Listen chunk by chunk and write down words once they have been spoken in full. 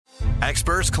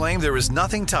Experts claim there is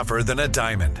nothing tougher than a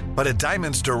diamond. But at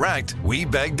Diamonds Direct, we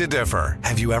beg to differ.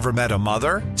 Have you ever met a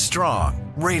mother?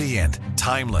 Strong, radiant,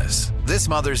 timeless. This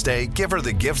Mother's Day, give her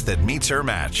the gift that meets her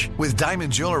match. With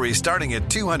diamond jewelry starting at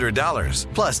 $200.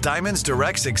 Plus Diamonds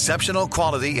Direct's exceptional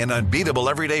quality and unbeatable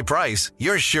everyday price,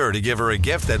 you're sure to give her a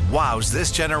gift that wows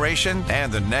this generation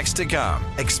and the next to come.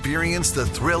 Experience the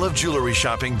thrill of jewelry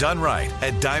shopping done right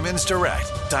at Diamonds Direct.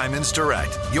 Diamonds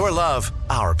Direct. Your love,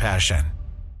 our passion.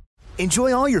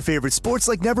 Enjoy all your favorite sports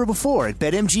like never before at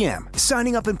BetMGM.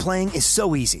 Signing up and playing is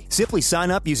so easy. Simply sign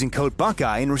up using code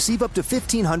Buckeye and receive up to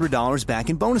 $1,500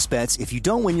 back in bonus bets if you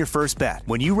don't win your first bet.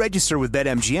 When you register with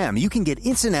BetMGM, you can get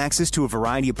instant access to a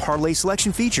variety of parlay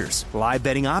selection features, live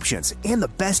betting options, and the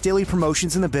best daily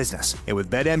promotions in the business. And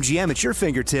with BetMGM at your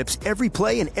fingertips, every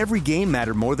play and every game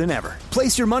matter more than ever.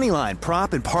 Place your moneyline,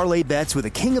 prop, and parlay bets with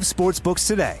the king of sportsbooks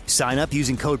today. Sign up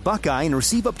using code Buckeye and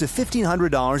receive up to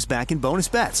 $1,500 back in bonus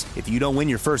bets if you don't win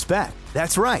your first bet.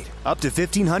 That's right, up to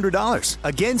 $1,500.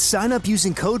 Again, sign up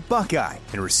using code Buckeye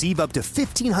and receive up to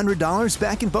 $1,500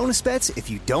 back in bonus bets if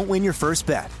you don't win your first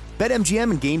bet.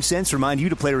 BetMGM and GameSense remind you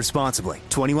to play responsibly.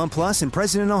 21 plus and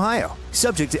present in Ohio.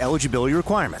 Subject to eligibility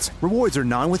requirements. Rewards are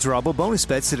non-withdrawable bonus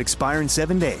bets that expire in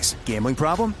 7 days. Gambling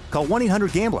problem? Call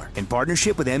 1-800-GAMBLER in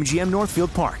partnership with MGM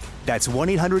Northfield Park. That's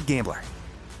 1-800-GAMBLER.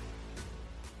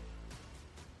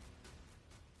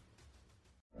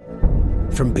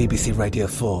 From BBC Radio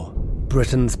 4,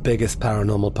 Britain's biggest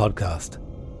paranormal podcast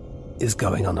is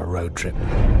going on a road trip.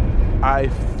 I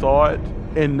thought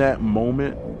in that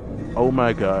moment, oh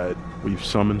my God, we've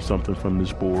summoned something from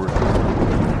this board.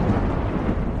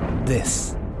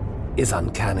 This is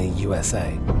Uncanny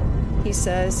USA. He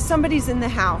says, somebody's in the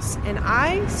house, and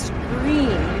I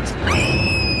screamed.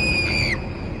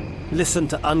 Listen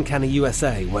to Uncanny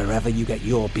USA wherever you get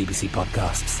your BBC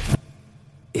podcasts,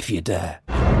 if you dare.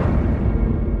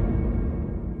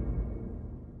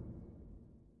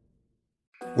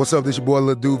 What's up, this your boy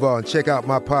Lil Duval, and check out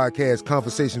my podcast,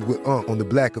 Conversations with Unc, on the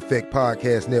Black Effect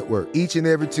Podcast Network. Each and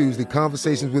every Tuesday,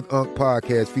 Conversations with Unc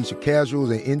podcast feature casuals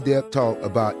and in-depth talk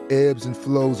about ebbs and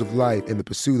flows of life and the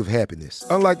pursuit of happiness.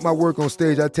 Unlike my work on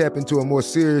stage, I tap into a more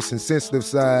serious and sensitive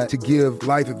side to give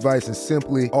life advice and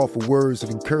simply offer words of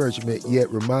encouragement, yet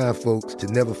remind folks to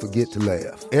never forget to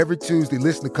laugh. Every Tuesday,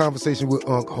 listen to Conversations with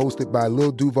Unc, hosted by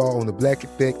Lil Duval on the Black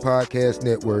Effect Podcast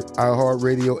Network,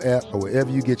 iHeartRadio app, or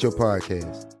wherever you get your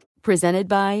podcasts. Presented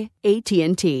by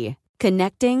AT&T.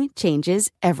 Connecting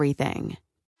changes everything.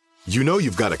 You know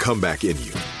you've got a comeback in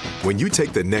you. When you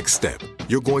take the next step,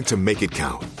 you're going to make it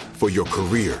count. For your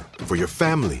career, for your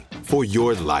family, for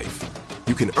your life.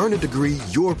 You can earn a degree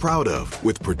you're proud of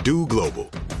with Purdue Global.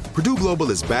 Purdue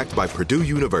Global is backed by Purdue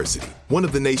University, one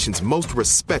of the nation's most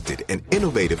respected and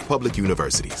innovative public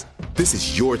universities. This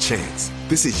is your chance.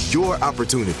 This is your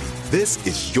opportunity. This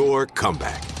is your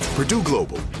comeback. Purdue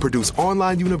Global, Purdue's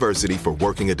online university for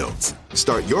working adults.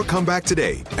 Start your comeback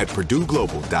today at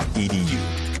purdueglobal.edu.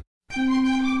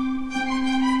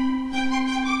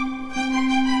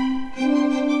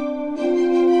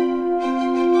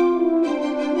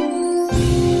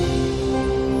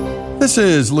 This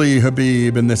is Lee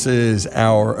Habib, and this is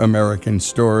Our American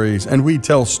Stories, and we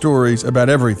tell stories about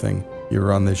everything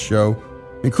here on this show,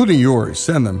 including yours.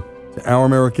 Send them to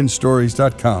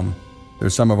ouramericanstories.com. They're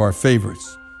some of our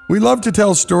favorites. We love to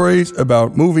tell stories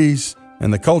about movies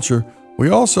and the culture. We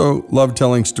also love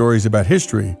telling stories about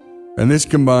history, and this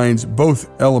combines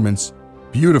both elements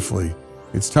beautifully.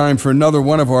 It's time for another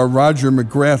one of our Roger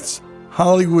McGrath's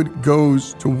Hollywood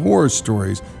Goes to War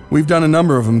stories. We've done a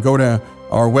number of them. Go to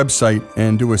our website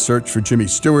and do a search for Jimmy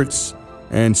Stewart's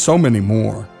and so many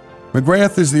more.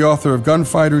 McGrath is the author of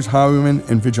Gunfighters, Highwaymen,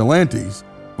 and Vigilantes,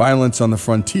 Violence on the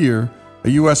Frontier, a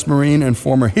U.S. Marine and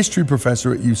former history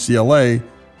professor at UCLA.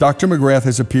 Dr. McGrath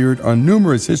has appeared on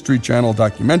numerous History Channel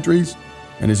documentaries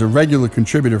and is a regular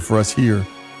contributor for us here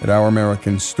at Our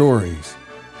American Stories.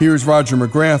 Here's Roger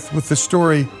McGrath with the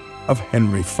story of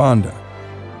Henry Fonda.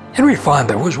 Henry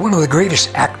Fonda was one of the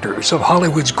greatest actors of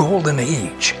Hollywood's golden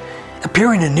age,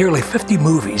 appearing in nearly 50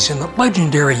 movies in the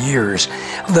legendary years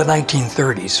of the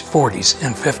 1930s, 40s,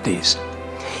 and 50s.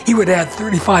 He would add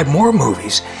 35 more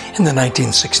movies in the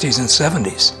 1960s and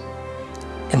 70s.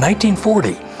 In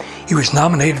 1940, he was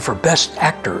nominated for Best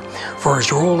Actor for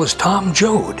his role as Tom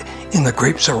Joad in The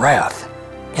Grapes of Wrath,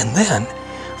 and then,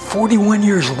 41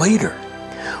 years later,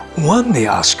 won the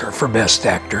Oscar for Best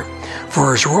Actor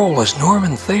for his role as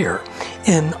Norman Thayer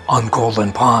in On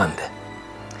Golden Pond.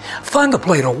 Fonda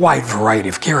played a wide variety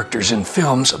of characters in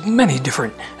films of many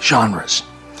different genres,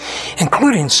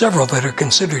 including several that are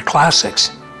considered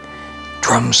classics: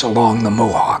 Drums Along the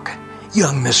Mohawk,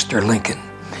 Young Mr. Lincoln,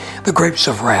 The Grapes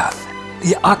of Wrath,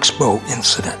 The Oxbow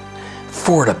Incident,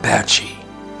 Fort Apache,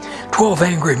 12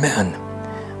 Angry Men,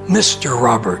 Mr.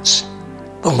 Roberts,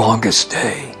 The Longest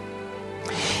Day.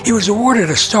 He was awarded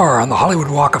a star on the Hollywood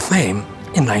Walk of Fame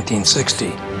in 1960.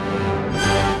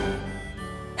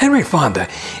 Henry Fonda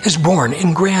is born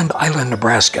in Grand Island,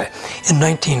 Nebraska in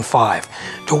 1905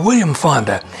 to William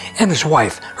Fonda and his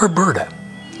wife, Herberta.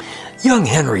 Young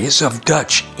Henry is of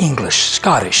Dutch, English,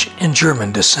 Scottish, and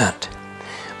German descent.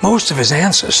 Most of his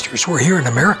ancestors were here in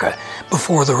America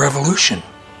before the Revolution.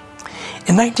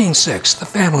 In 1906, the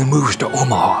family moves to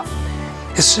Omaha.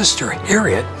 His sister,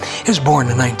 Harriet, is born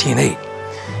in 1908,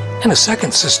 and a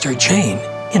second sister, Jane,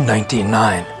 in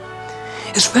 1909.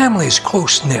 His family is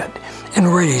close-knit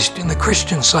and raised in the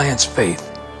Christian Science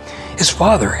faith. His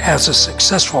father has a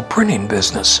successful printing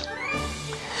business.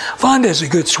 Fonda is a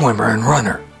good swimmer and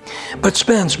runner, but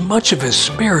spends much of his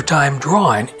spare time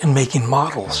drawing and making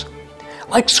models.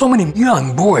 Like so many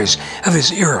young boys of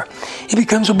his era, he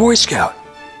becomes a Boy Scout.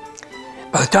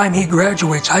 By the time he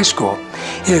graduates high school,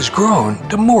 he has grown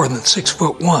to more than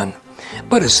 6'1",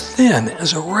 but as thin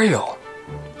as a rail.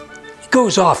 He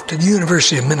goes off to the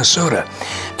University of Minnesota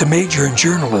to major in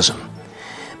journalism,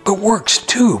 but works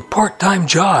 2 part-time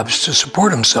jobs to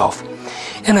support himself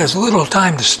and has little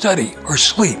time to study or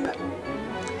sleep.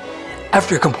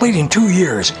 After completing 2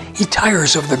 years, he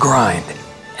tires of the grind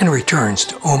and returns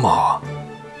to Omaha.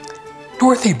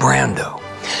 Dorothy Brando,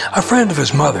 a friend of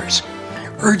his mother's,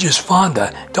 urges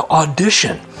Fonda to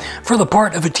audition for the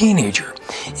part of a teenager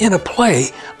in a play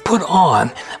put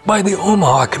on by the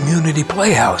Omaha Community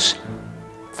Playhouse.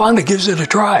 Fonda gives it a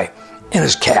try and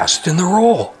is cast in the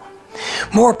role.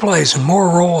 More plays and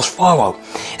more roles follow,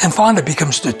 and Fonda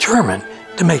becomes determined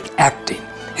to make acting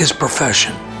his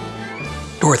profession.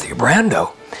 Dorothy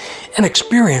Brando, an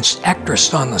experienced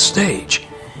actress on the stage,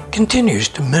 continues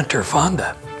to mentor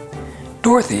Fonda.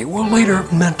 Dorothy will later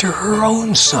mentor her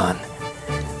own son,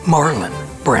 Marlon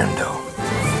Brando.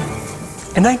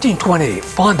 In 1928,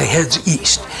 Fonda heads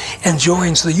east and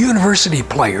joins the University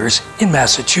Players in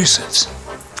Massachusetts.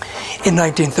 In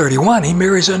 1931, he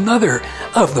marries another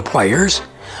of the Players,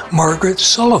 Margaret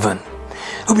Sullivan,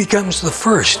 who becomes the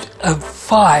first of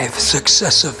 5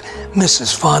 successive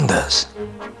Mrs. Fondas.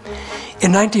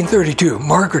 In 1932,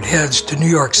 Margaret heads to New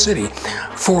York City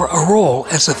for a role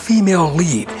as a female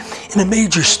lead in a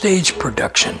major stage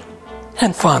production,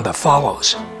 and Fonda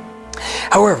follows.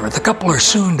 However, the couple are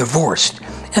soon divorced,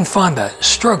 and Fonda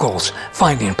struggles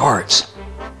finding parts.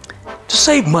 To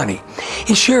save money,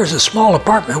 he shares a small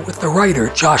apartment with the writer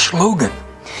Josh Logan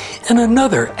and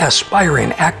another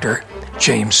aspiring actor,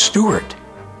 James Stewart.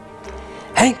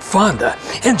 Hank Fonda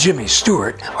and Jimmy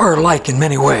Stewart are alike in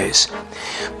many ways,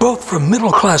 both from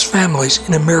middle-class families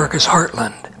in America's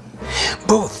heartland,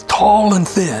 both tall and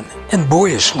thin and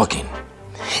boyish-looking,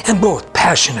 and both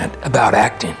passionate about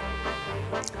acting.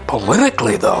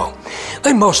 Politically, though,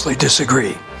 they mostly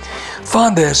disagree.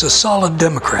 Fonda is a solid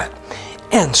Democrat,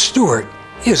 and Stewart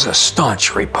is a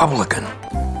staunch Republican.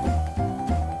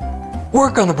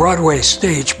 Work on the Broadway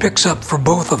stage picks up for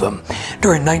both of them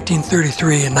during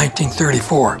 1933 and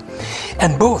 1934,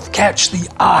 and both catch the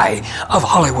eye of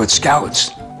Hollywood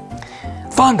scouts.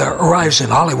 Fonda arrives in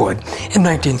Hollywood in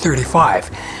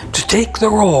 1935 to take the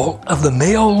role of the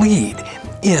male lead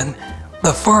in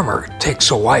The Farmer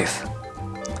Takes a Wife.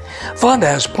 Fonda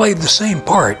has played the same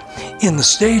part in the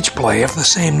stage play of the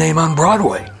same name on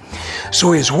Broadway,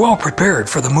 so he is well prepared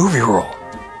for the movie role.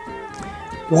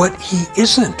 What he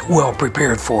isn't well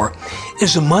prepared for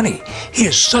is the money he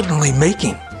is suddenly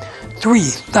making,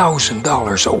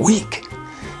 $3,000 a week.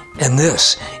 And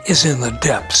this is in the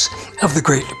depths of the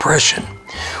Great Depression,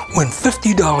 when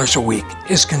 $50 a week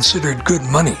is considered good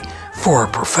money for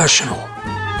a professional.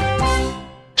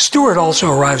 Stewart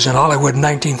also arrives in Hollywood in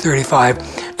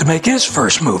 1935 to make his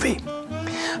first movie.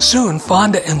 Soon,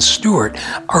 Fonda and Stewart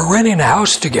are renting a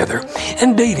house together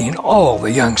and dating all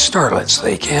the young starlets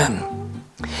they can.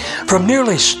 From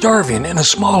nearly starving in a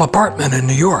small apartment in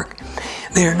New York,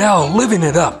 they are now living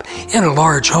it up in a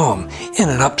large home in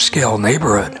an upscale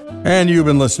neighborhood. And you've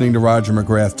been listening to Roger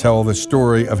McGrath tell the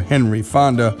story of Henry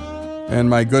Fonda. And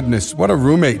my goodness, what a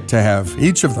roommate to have,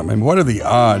 each of them. And what are the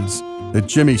odds that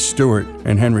Jimmy Stewart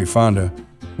and Henry Fonda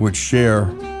would share,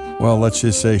 well, let's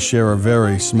just say share a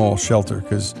very small shelter,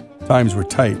 because times were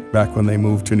tight back when they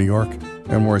moved to New York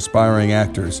and were aspiring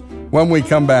actors. When we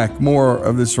come back, more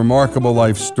of this remarkable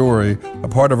life story, a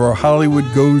part of our Hollywood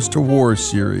Goes to War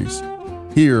series,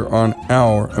 here on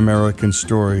Our American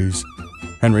Stories.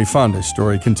 Henry Fonda's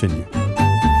story continues.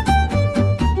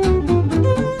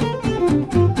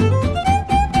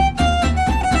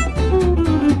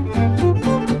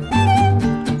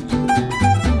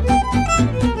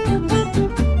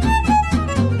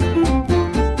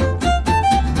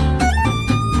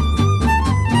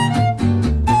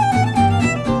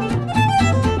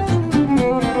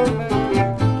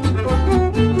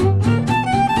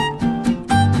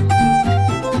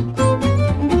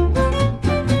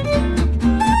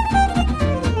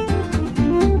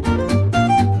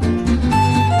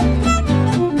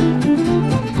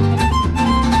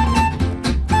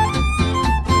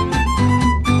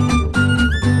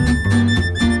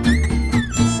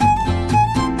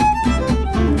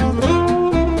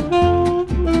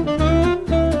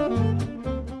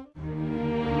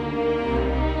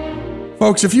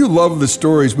 Folks, if you love the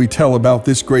stories we tell about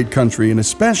this great country, and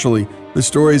especially the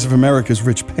stories of America's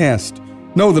rich past,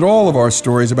 know that all of our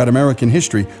stories about American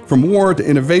history, from war to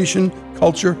innovation,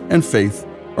 culture, and faith,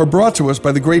 are brought to us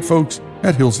by the great folks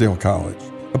at Hillsdale College,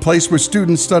 a place where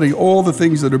students study all the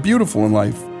things that are beautiful in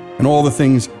life and all the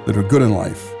things that are good in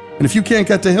life. And if you can't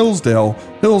get to Hillsdale,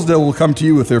 Hillsdale will come to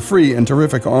you with their free and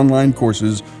terrific online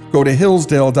courses. Go to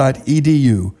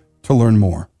hillsdale.edu to learn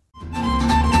more.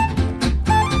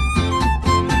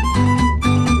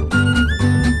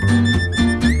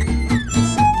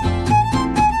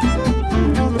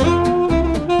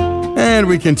 And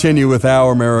we continue with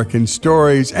Our American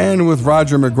Stories and with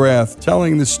Roger McGrath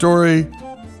telling the story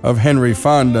of Henry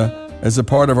Fonda as a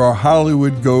part of our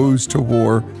Hollywood Goes to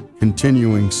War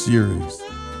continuing series.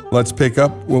 Let's pick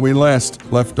up where we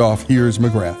last left off. Here's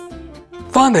McGrath.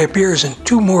 Fonda appears in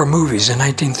 2 more movies in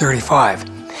 1935,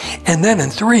 and then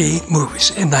in 3 movies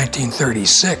in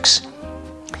 1936.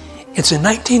 It's in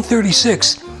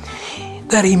 1936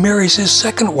 that he marries his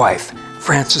second wife,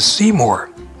 Frances Seymour,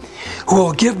 who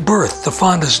will give birth to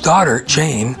Fonda's daughter,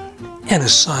 Jane, and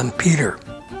his son, Peter.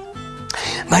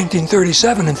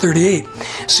 1937 and 38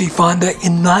 see Fonda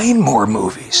in 9 more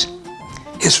movies.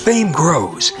 His fame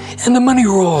grows and the money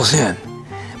rolls in,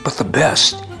 but the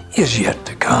best is yet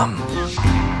to come.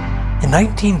 In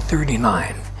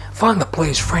 1939, Fonda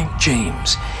plays Frank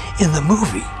James in the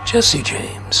movie Jesse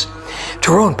James.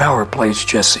 Tyrone Power plays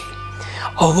Jesse.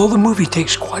 Although the movie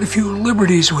takes quite a few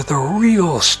liberties with the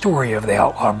real story of the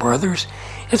Outlaw Brothers,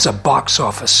 it's a box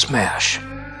office smash.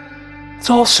 It's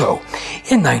also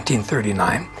in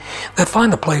 1939 that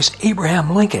Fonda plays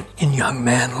Abraham Lincoln in Young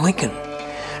Man Lincoln.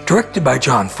 Directed by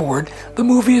John Ford, the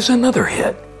movie is another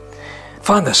hit.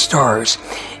 Fonda stars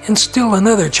in still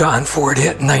another John Ford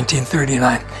hit in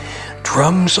 1939,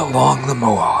 Drums Along the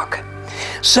Mohawk.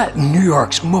 Set in New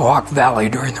York's Mohawk Valley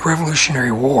during the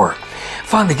Revolutionary War,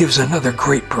 Fonda gives another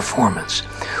great performance,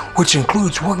 which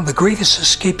includes one of the greatest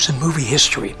escapes in movie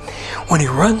history, when he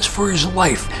runs for his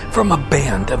life from a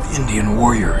band of Indian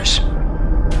warriors.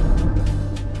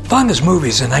 Fonda's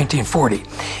movies in 1940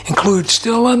 include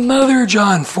still another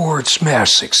John Ford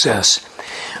smash success,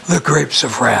 The Grapes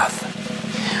of Wrath.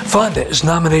 Fonda is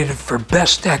nominated for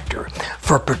Best Actor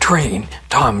for portraying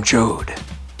Tom Joad.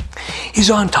 He's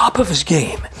on top of his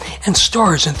game and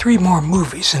stars in 3 more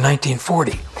movies in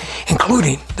 1940,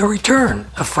 including The Return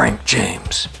of Frank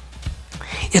James.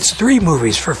 It's 3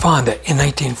 movies for Fonda in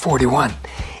 1941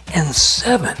 and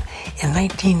 7 in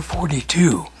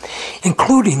 1942,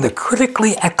 including the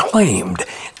critically acclaimed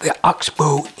The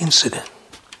Oxbow Incident.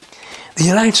 The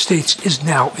United States is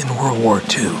now in World War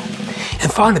II,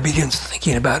 and Fonda begins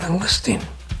thinking about enlisting.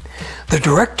 The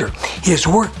director he has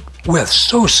worked with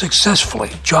so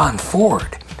successfully, John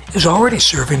Ford, is already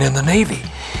serving in the Navy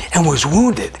and was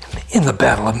wounded in the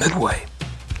Battle of Midway.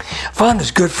 Fonda's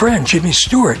good friend Jimmy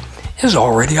Stewart is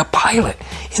already a pilot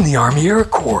in the Army Air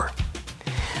Corps.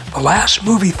 The last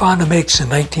movie Fonda makes in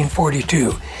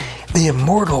 1942, The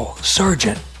Immortal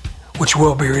Sergeant, which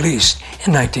will be released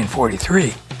in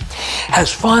 1943,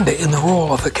 has Fonda in the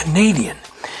role of a Canadian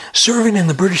serving in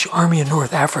the British Army in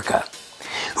North Africa,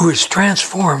 who is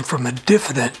transformed from a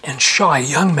diffident and shy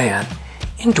young man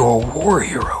into a war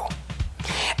hero.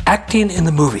 Acting in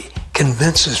the movie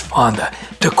convinces Fonda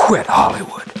to quit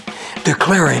Hollywood,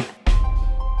 declaring,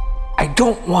 "I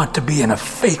don't want to be in a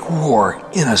fake war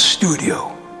in a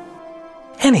studio."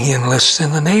 And he enlists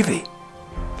in the Navy.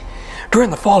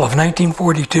 During the fall of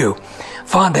 1942,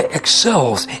 Fonda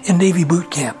excels in Navy boot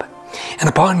camp, and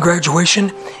upon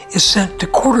graduation is sent to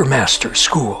quartermaster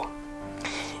school.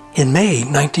 In May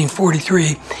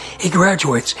 1943, he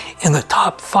graduates in the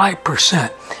top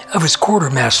 5% of his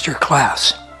quartermaster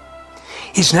class.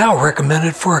 He's now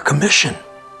recommended for a commission.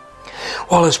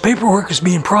 While his paperwork is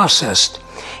being processed,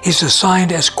 he's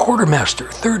assigned as quartermaster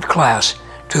 3rd class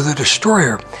to the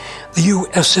destroyer, the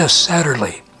USS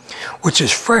Satterley, which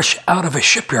is fresh out of a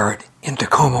shipyard in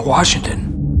Tacoma,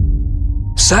 Washington.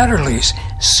 Satterley's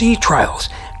sea trials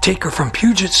take her from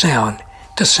Puget Sound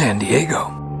to San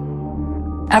Diego.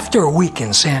 After a week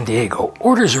in San Diego,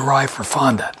 orders arrive for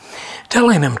Fonda,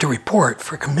 telling him to report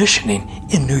for commissioning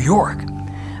in New York.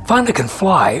 Fonda can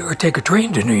fly or take a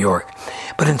train to New York,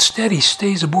 but instead he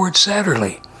stays aboard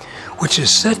Satterley, which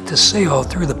is set to sail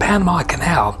through the Panama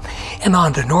Canal and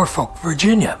on to Norfolk,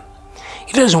 Virginia.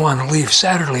 He doesn't want to leave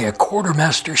Satterley a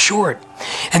quartermaster short,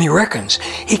 and he reckons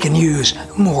he can use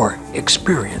more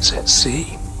experience at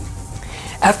sea.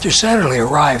 After Satterley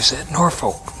arrives at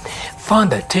Norfolk,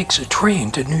 Fonda takes a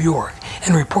train to New York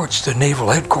and reports to Naval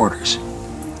Headquarters.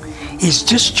 He's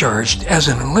discharged as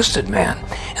an enlisted man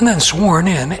and then sworn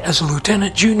in as a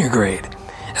lieutenant junior grade,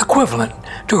 equivalent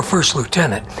to a first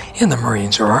lieutenant in the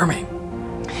Marines or Army.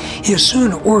 He is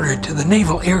soon ordered to the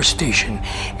Naval Air Station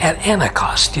at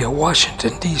Anacostia,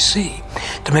 Washington, D.C.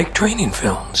 to make training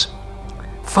films.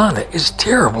 Fonda is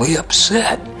terribly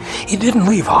upset. He didn't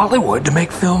leave Hollywood to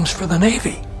make films for the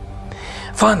Navy.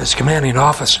 Fonda's commanding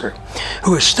officer,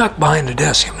 who is stuck behind a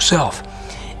desk himself,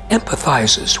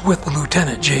 empathizes with the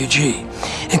Lieutenant J.G.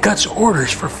 and cuts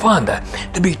orders for Fonda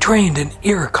to be trained in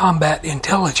air combat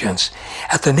intelligence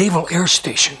at the Naval Air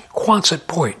Station, Quonset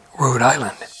Point, Rhode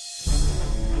Island.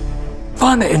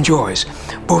 Fonda enjoys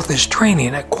both his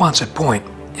training at Quonset Point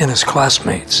and his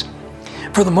classmates.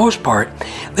 For the most part,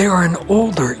 they are an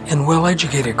older and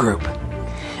well-educated group.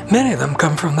 Many of them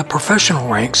come from the professional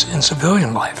ranks in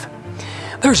civilian life.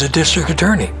 There's a district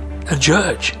attorney, a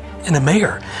judge, and a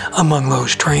mayor among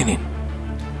those training.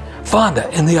 Fonda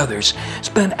and the others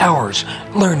spend hours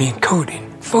learning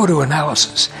coding, photo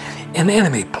analysis, and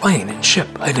enemy plane and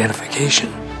ship identification.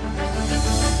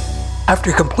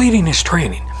 After completing his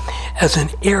training as an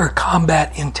Air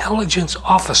Combat Intelligence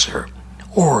Officer,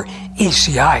 or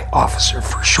ACI officer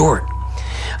for short,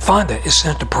 Fonda is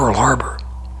sent to Pearl Harbor.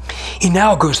 He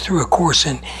now goes through a course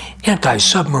in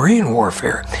anti-submarine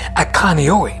warfare at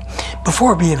Kaneohe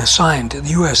before being assigned to the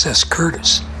USS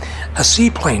Curtis, a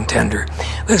seaplane tender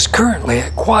that is currently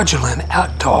at Kwajalein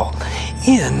Atoll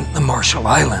in the Marshall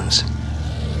Islands.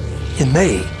 In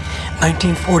May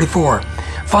 1944,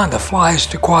 Fonda flies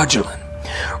to Kwajalein,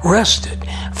 wrested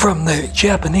from the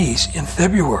Japanese in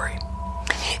February,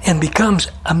 and becomes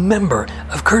a member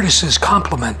of Curtis's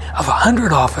complement of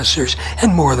 100 officers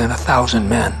and more than 1,000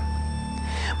 men.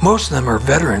 Most of them are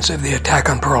veterans of the attack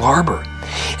on Pearl Harbor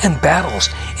and battles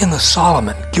in the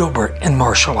Solomon, Gilbert, and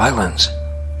Marshall Islands.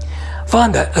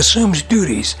 Fonda assumes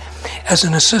duties as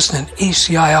an assistant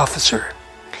ACI officer.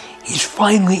 He's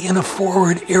finally in a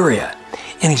forward area,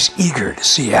 and he's eager to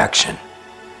see action.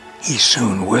 He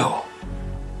soon will.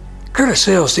 Curtis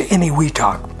sails to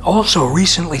Eniwetok, also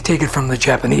recently taken from the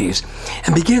Japanese,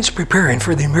 and begins preparing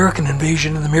for the American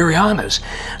invasion of the Marianas,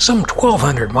 some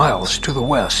 1,200 miles to the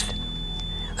west.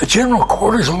 The general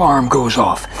quarters alarm goes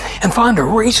off, and Fonda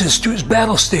races to his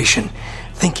battle station,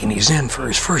 thinking he's in for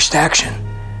his first action.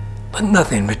 But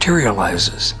nothing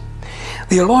materializes.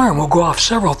 The alarm will go off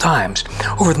several times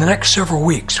over the next several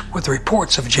weeks, with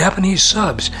reports of Japanese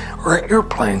subs or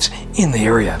airplanes in the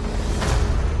area.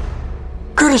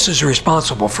 Curtis is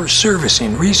responsible for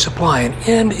servicing, resupplying,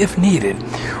 and, if needed,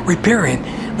 repairing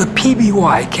the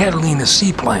PBY Catalina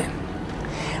seaplane.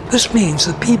 This means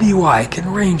the PBY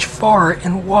can range far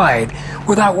and wide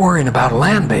without worrying about a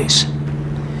land base.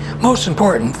 Most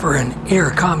important for an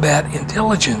air combat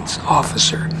intelligence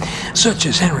officer, such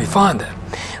as Henry Fonda,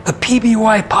 the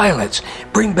PBY pilots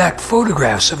bring back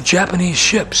photographs of Japanese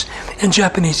ships and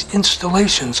Japanese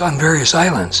installations on various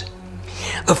islands.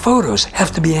 The photos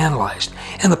have to be analyzed,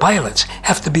 and the pilots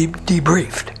have to be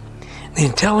debriefed. The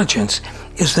intelligence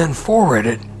is then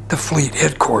forwarded to fleet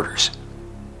headquarters.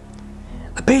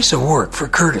 The pace of work for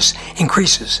Curtis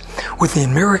increases with the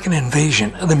American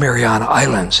invasion of the Mariana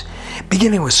Islands,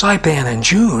 beginning with Saipan in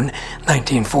June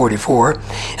 1944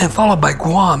 and followed by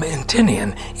Guam and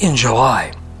Tinian in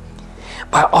July.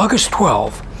 By August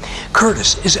 12,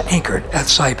 Curtis is anchored at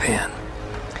Saipan.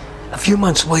 A few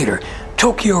months later,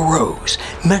 Tokyo Rose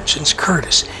mentions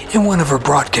Curtis in one of her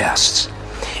broadcasts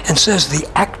and says the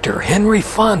actor Henry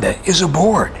Fonda is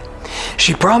aboard.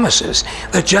 She promises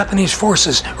that Japanese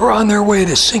forces are on their way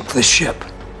to sink the ship.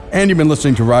 And you've been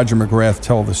listening to Roger McGrath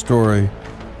tell the story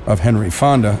of Henry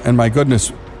Fonda, and my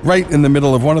goodness, right in the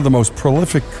middle of one of the most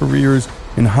prolific careers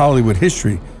in Hollywood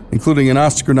history, including an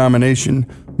Oscar nomination,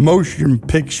 motion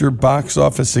picture box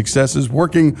office successes,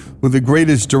 working with the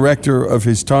greatest director of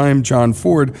his time, John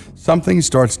Ford, something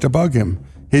starts to bug him.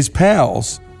 His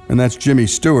pals, and that's Jimmy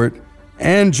Stewart,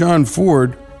 and John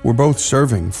Ford were both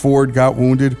serving. Ford got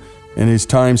wounded in his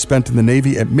time spent in the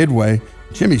Navy at Midway.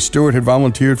 Jimmy Stewart had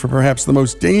volunteered for perhaps the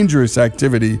most dangerous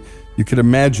activity you could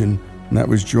imagine, and that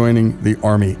was joining the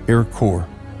Army Air Corps.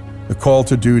 The call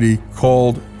to duty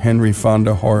called Henry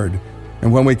Fonda hard.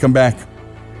 And when we come back,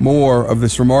 more of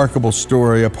this remarkable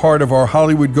story, a part of our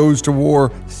Hollywood Goes to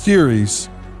War series,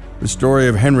 the story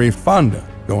of Henry Fonda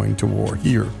going to war,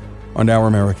 here on Our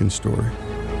American Story.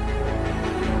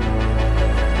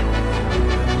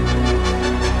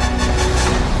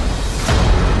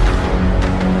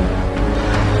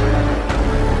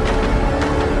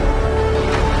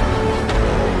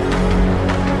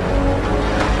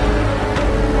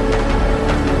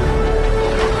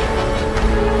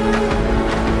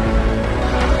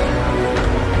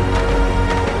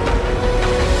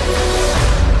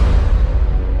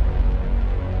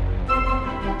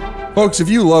 Folks, if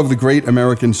you love the great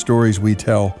American stories we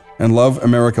tell and love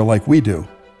America like we do,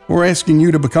 we're asking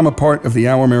you to become a part of the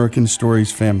Our American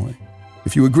Stories family.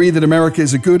 If you agree that America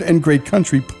is a good and great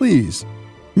country, please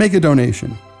make a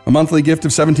donation. A monthly gift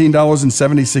of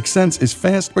 $17.76 is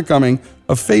fast becoming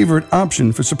a favorite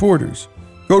option for supporters.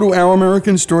 Go to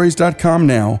OurAmericanStories.com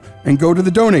now and go to the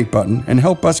donate button and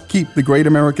help us keep the great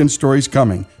American stories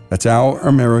coming. That's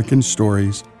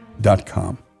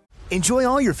OurAmericanStories.com. Enjoy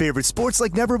all your favorite sports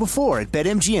like never before at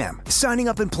BetMGM. Signing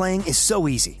up and playing is so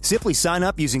easy. Simply sign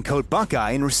up using code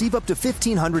Buckeye and receive up to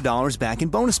 $1,500 back in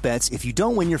bonus bets if you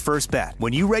don't win your first bet.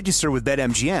 When you register with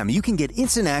BetMGM, you can get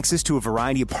instant access to a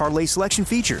variety of parlay selection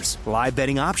features, live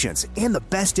betting options, and the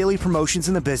best daily promotions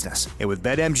in the business. And with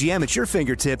BetMGM at your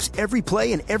fingertips, every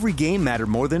play and every game matter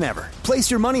more than ever.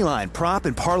 Place your moneyline, prop,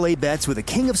 and parlay bets with the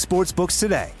king of sportsbooks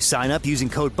today. Sign up using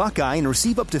code Buckeye and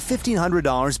receive up to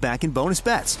 $1,500 back in bonus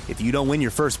bets if you don't win your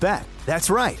first bet. That's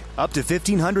right, up to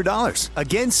 $1,500.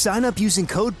 Again, sign up using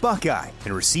code Buckeye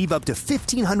and receive up to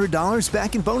 $1,500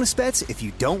 back in bonus bets if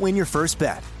you don't win your first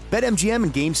bet. BetMGM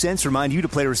and GameSense remind you to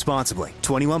play responsibly.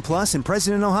 21 plus and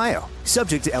present in Ohio.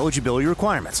 Subject to eligibility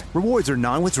requirements. Rewards are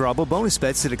non-withdrawable bonus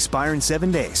bets that expire in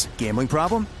 7 days. Gambling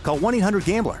problem? Call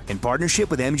 1-800-GAMBLER in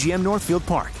partnership with MGM Northfield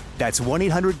Park. That's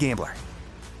 1-800-GAMBLER.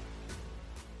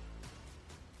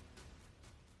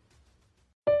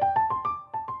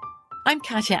 I'm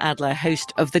Katya Adler,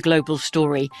 host of The Global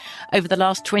Story. Over the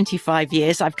last 25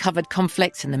 years, I've covered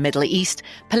conflicts in the Middle East,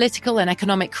 political and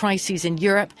economic crises in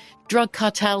Europe, drug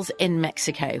cartels in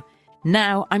Mexico.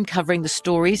 Now I'm covering the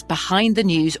stories behind the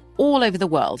news all over the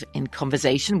world in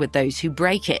conversation with those who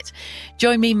break it.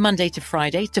 Join me Monday to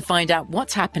Friday to find out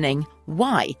what's happening,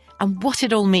 why, and what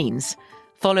it all means.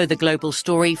 Follow The Global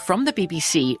Story from the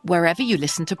BBC wherever you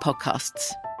listen to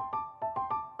podcasts.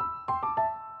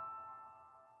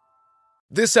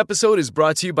 This episode is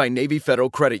brought to you by Navy Federal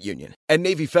Credit Union. At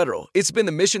Navy Federal, it's been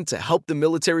the mission to help the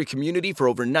military community for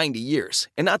over 90 years.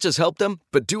 And not just help them,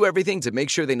 but do everything to make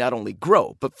sure they not only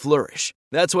grow, but flourish.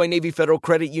 That's why Navy Federal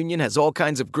Credit Union has all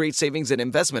kinds of great savings and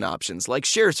investment options like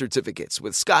share certificates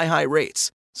with sky-high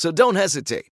rates. So don't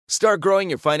hesitate. Start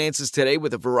growing your finances today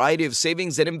with a variety of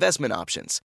savings and investment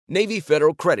options. Navy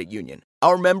Federal Credit Union.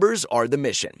 Our members are the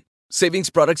mission. Savings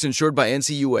products insured by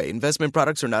NCUA. Investment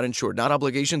products are not insured, not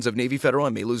obligations of Navy Federal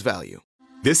and may lose value.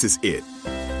 This is it.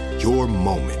 Your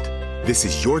moment. This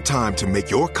is your time to make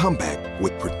your comeback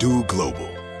with Purdue Global.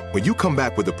 When you come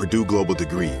back with a Purdue Global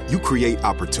degree, you create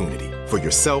opportunity for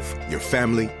yourself, your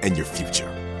family, and your future.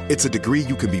 It's a degree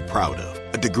you can be proud of,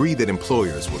 a degree that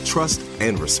employers will trust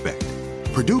and respect.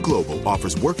 Purdue Global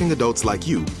offers working adults like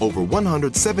you over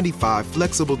 175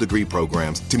 flexible degree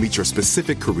programs to meet your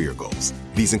specific career goals.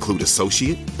 These include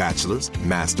associate, bachelor's,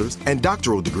 master's, and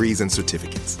doctoral degrees and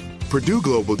certificates. Purdue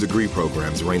Global degree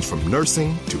programs range from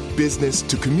nursing to business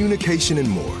to communication and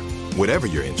more. Whatever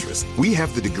your interest, we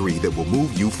have the degree that will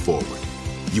move you forward.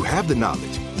 You have the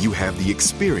knowledge, you have the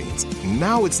experience.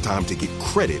 Now it's time to get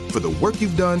credit for the work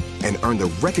you've done and earn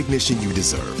the recognition you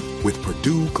deserve with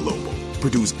Purdue Global.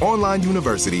 Purdue's online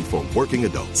university for working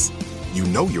adults. You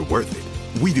know you're worth it.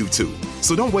 We do too.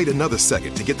 So don't wait another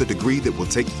second to get the degree that will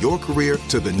take your career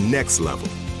to the next level.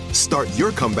 Start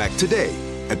your comeback today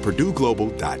at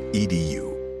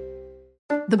purdueglobal.edu.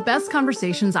 The best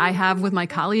conversations I have with my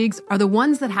colleagues are the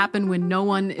ones that happen when no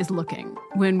one is looking,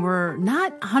 when we're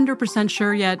not 100%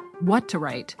 sure yet what to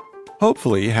write.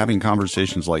 Hopefully, having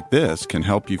conversations like this can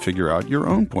help you figure out your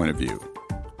own point of view.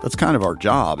 That's kind of our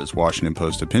job as Washington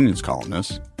Post opinions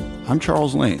columnists. I'm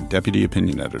Charles Lane, Deputy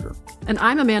Opinion Editor. And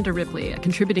I'm Amanda Ripley, a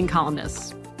contributing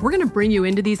columnist. We're going to bring you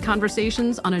into these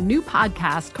conversations on a new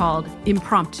podcast called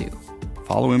Impromptu.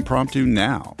 Follow Impromptu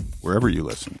now, wherever you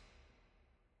listen.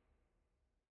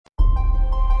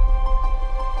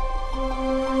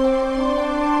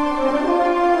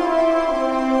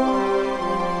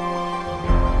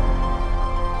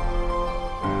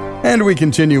 And we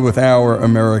continue with Our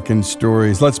American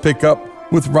Stories. Let's pick up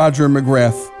with Roger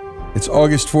McGrath. It's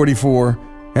August 44.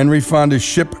 Henry Fonda's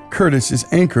ship Curtis is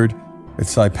anchored at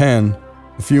Saipan.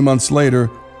 A few months later,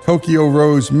 Tokyo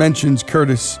Rose mentions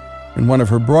Curtis in one of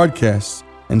her broadcasts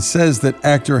and says that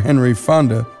actor Henry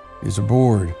Fonda is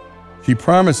aboard. She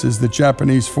promises that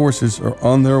Japanese forces are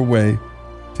on their way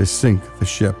to sink the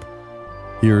ship.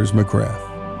 Here's McGrath.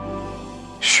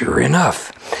 Sure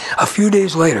enough, a few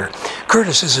days later,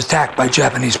 Curtis is attacked by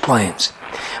Japanese planes.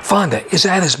 Fonda is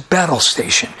at his battle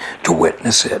station to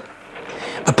witness it.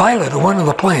 The pilot of one of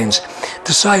the planes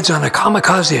decides on a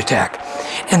kamikaze attack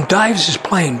and dives his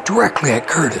plane directly at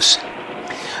Curtis.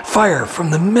 Fire from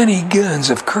the many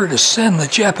guns of Curtis send the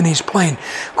Japanese plane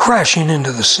crashing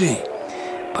into the sea.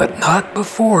 but not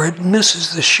before it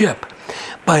misses the ship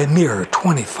by a mere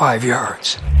 25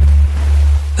 yards.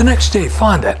 The next day,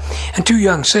 Fonda and 2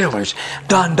 young sailors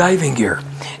don diving gear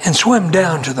and swim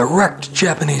down to the wrecked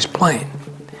Japanese plane.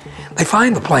 They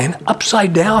find the plane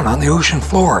upside down on the ocean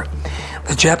floor,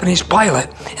 the Japanese pilot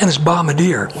and his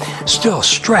bombardier still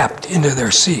strapped into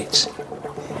their seats.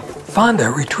 Fonda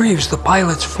retrieves the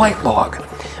pilot's flight log,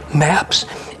 maps,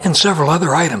 and several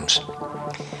other items.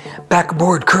 Back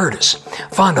aboard Curtis,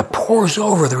 Fonda pores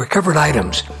over the recovered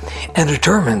items and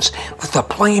determines that the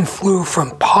plane flew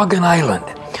from Pagan Island,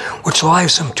 which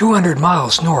lies some 200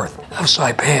 miles north of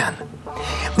Saipan.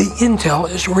 The intel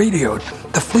is radioed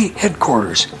to fleet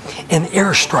headquarters, and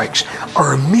airstrikes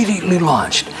are immediately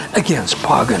launched against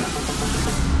Pagan.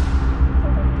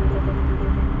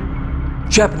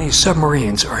 Japanese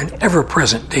submarines are an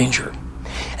ever-present danger.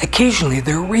 Occasionally,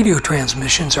 their radio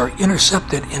transmissions are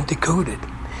intercepted and decoded.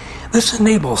 This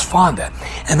enables Fonda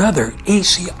and other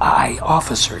ACI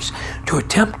officers to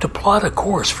attempt to plot a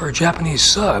course for a Japanese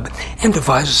sub and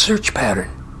devise a search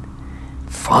pattern.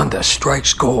 Fonda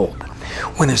strikes gold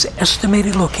when his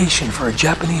estimated location for a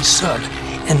Japanese sub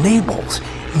enables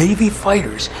Navy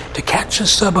fighters to catch the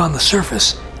sub on the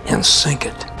surface and sink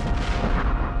it.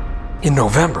 In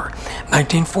November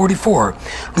 1944,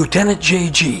 Lieutenant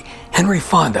J.G. Henry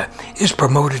Fonda is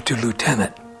promoted to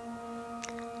lieutenant.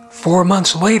 4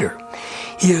 months later,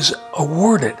 he is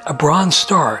awarded a Bronze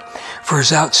Star for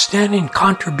his outstanding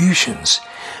contributions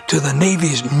to the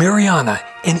Navy's Mariana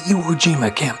and Iwo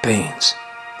Jima campaigns.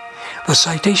 The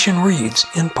citation reads,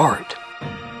 in part,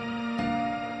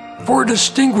 "For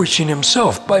distinguishing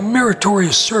himself by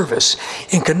meritorious service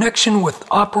in connection with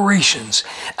operations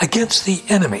against the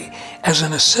enemy as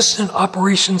an assistant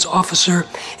operations officer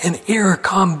and air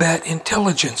combat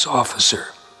intelligence officer,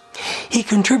 he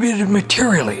contributed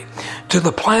materially to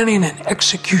the planning and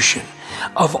execution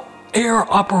of air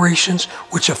operations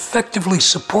which effectively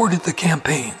supported the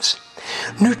campaigns,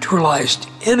 neutralized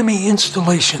enemy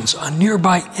installations on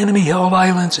nearby enemy-held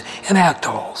islands and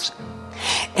atolls,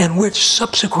 and which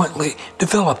subsequently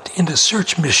developed into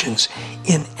search missions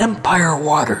in Empire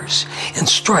waters and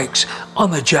strikes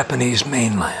on the Japanese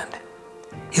mainland.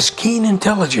 His keen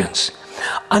intelligence,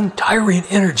 untiring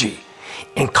energy,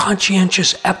 and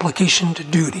conscientious application to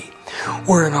duty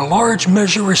were in a large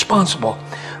measure responsible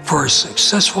for his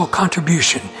successful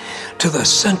contribution to the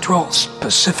Central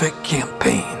Pacific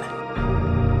Campaign."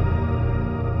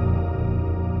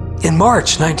 In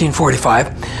March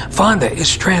 1945, Fonda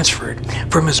is transferred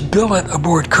from his billet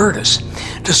aboard Curtis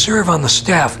to serve on the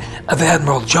staff of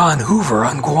Admiral John Hoover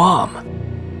on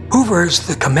Guam. Hoover is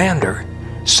the commander,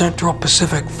 Central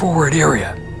Pacific Forward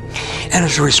Area, and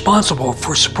is responsible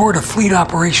for support of fleet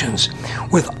operations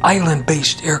with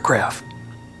island-based aircraft.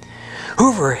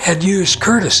 Hoover had used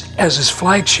Curtis as his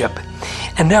flagship,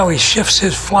 and now he shifts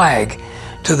his flag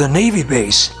to the Navy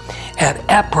base at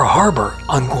Apra Harbor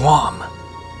on Guam.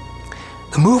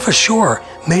 The move ashore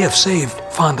may have saved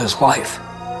Fonda's life.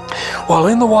 While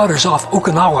in the waters off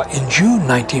Okinawa in June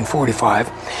 1945,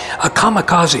 a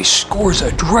kamikaze scores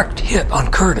a direct hit on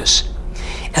Curtis,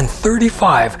 and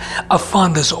 35 of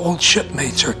Fonda's old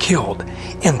shipmates are killed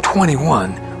and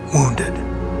 21 wounded.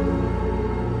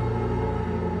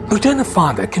 Lieutenant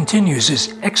Fonda continues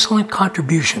his excellent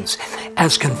contributions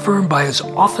as confirmed by his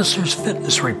officer's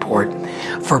fitness report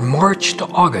for March to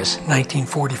August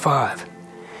 1945.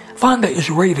 Fonda is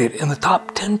rated in the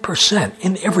top 10%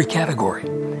 in every category.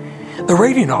 The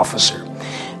rating officer,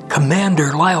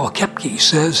 Commander Lyle Kepke,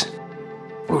 says,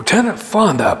 "Lieutenant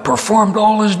Fonda performed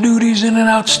all his duties in an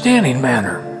outstanding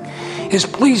manner. His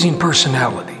pleasing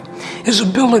personality, his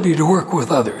ability to work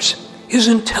with others, his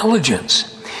intelligence,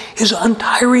 his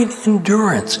untiring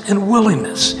endurance and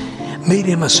willingness made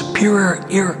him a superior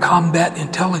air combat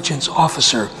intelligence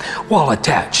officer while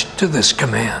attached to this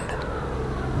command."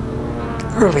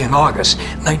 Early in August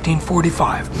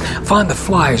 1945, Fonda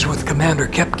flies with Commander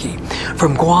Kepke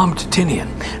from Guam to Tinian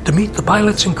to meet the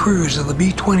pilots and crews of the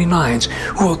B-29s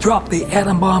who will drop the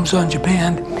atom bombs on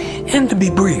Japan and to be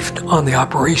briefed on the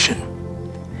operation.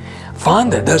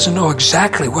 Fonda doesn't know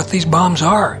exactly what these bombs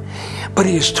are, but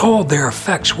he is told their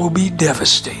effects will be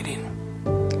devastating.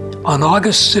 On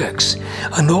August 6,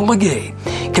 Enola Gay,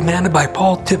 commanded by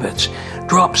Paul Tibbets,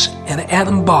 drops an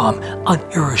atom bomb on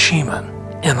Hiroshima.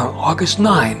 And on August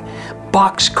 9,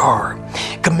 Boxcar,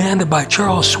 commanded by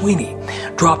Charles Sweeney,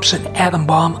 drops an atom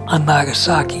bomb on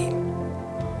Nagasaki.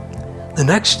 The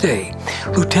next day,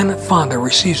 Lieutenant Fonda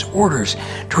receives orders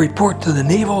to report to the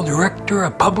Naval Director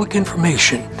of Public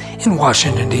Information in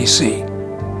Washington, D.C.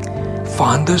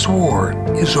 Fonda's war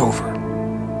is over.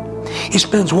 He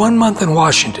spends 1 month in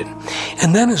Washington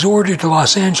and then is ordered to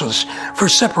Los Angeles for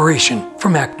separation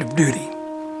from active duty.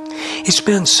 He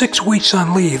spends 6 weeks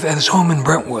on leave at his home in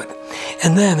Brentwood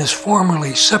and then is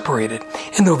formally separated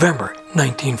in November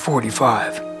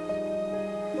 1945.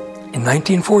 In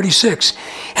 1946,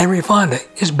 Henry Fonda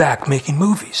is back making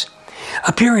movies,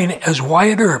 appearing as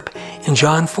Wyatt Earp in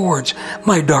John Ford's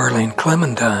My Darling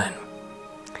Clementine.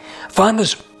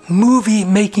 Fonda's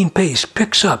movie-making pace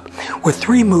picks up with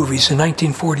 3 movies in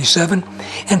 1947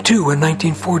 and 2 in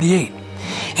 1948,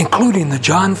 including the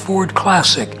John Ford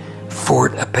classic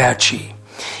Fort Apache,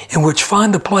 in which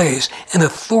Fonda plays an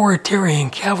authoritarian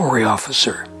cavalry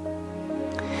officer.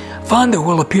 Fonda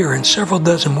will appear in several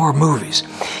dozen more movies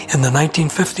in the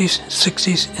 1950s,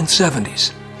 60s, and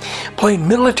 70s, playing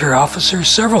military officers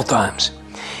several times,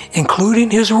 including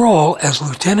his role as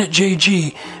Lieutenant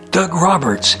J.G. Doug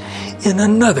Roberts in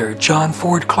another John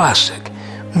Ford classic,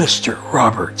 Mr.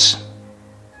 Roberts.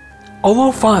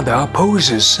 Although Fonda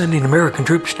opposes sending American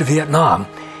troops to Vietnam,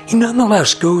 he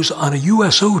nonetheless goes on a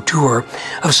USO tour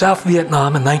of South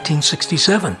Vietnam in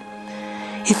 1967.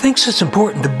 He thinks it's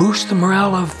important to boost the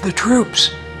morale of the troops.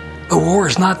 The war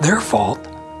is not their fault.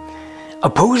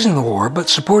 Opposing the war but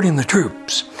supporting the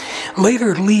troops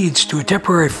later leads to a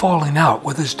temporary falling out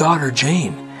with his daughter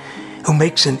Jane, who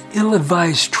makes an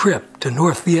ill-advised trip to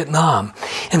North Vietnam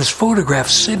and is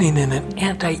photographed sitting in an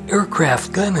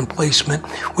anti-aircraft gun emplacement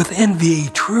with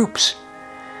NVA troops.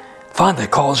 Fonda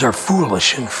calls her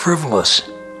foolish and frivolous.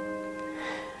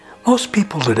 Most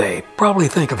people today probably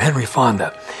think of Henry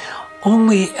Fonda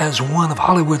only as one of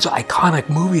Hollywood's iconic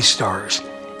movie stars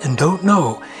and don't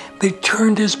know they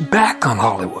turned his back on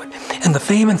Hollywood and the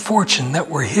fame and fortune that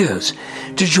were his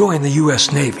to join the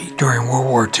U.S. Navy during World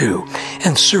War II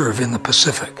and serve in the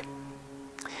Pacific.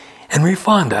 Henry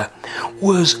Fonda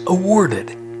was awarded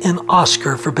an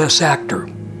Oscar for Best Actor,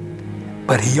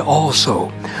 but he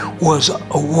also was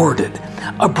awarded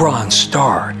a Bronze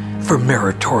Star for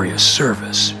meritorious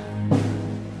service.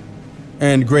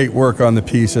 And great work on the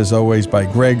piece, as always, by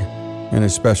Greg. And a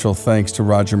special thanks to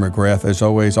Roger McGrath, as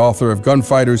always, author of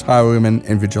Gunfighters, Highwaymen,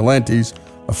 and Vigilantes,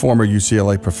 a former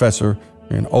UCLA professor,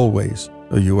 and always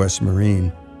a U.S.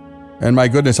 Marine. And my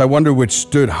goodness, I wonder which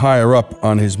stood higher up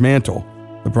on his mantle,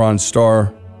 the Bronze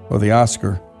Star or the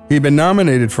Oscar. He'd been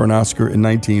nominated for an Oscar in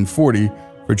 1940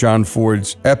 for John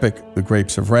Ford's epic, The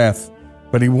Grapes of Wrath,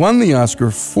 but he won the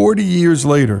Oscar 40 years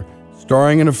later,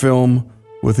 starring in a film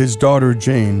with his daughter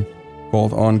Jane,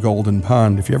 called On Golden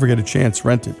Pond. If you ever get a chance,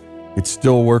 rent it. It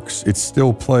still works. It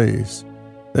still plays.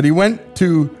 That he went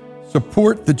to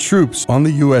support the troops on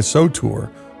the USO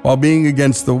tour while being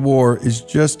against the war is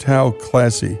just how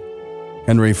classy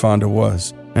Henry Fonda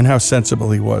was and how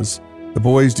sensible he was. The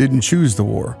boys didn't choose the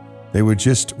war. They were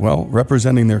just, well,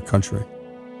 representing their country.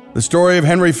 The story of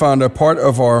Henry Fonda, part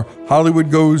of our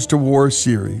Hollywood Goes to War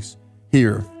series,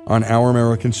 here on Our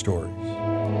American Stories.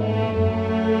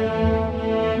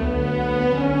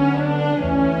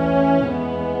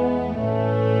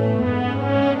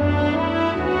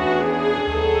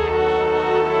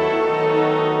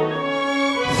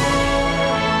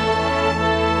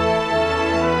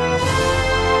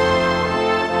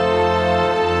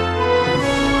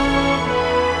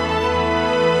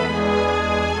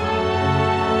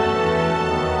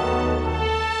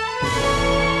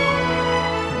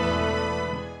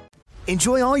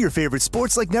 Enjoy all your favorite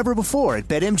sports like never before at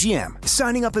BetMGM.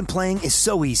 Signing up and playing is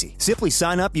so easy. Simply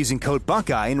sign up using code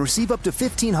Buckeye and receive up to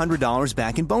 $1,500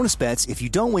 back in bonus bets if you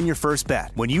don't win your first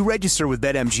bet. When you register with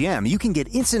BetMGM, you can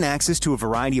get instant access to a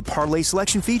variety of parlay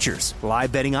selection features,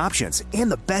 live betting options, and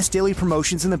the best daily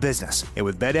promotions in the business. And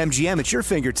with BetMGM at your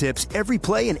fingertips, every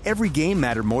play and every game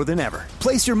matter more than ever.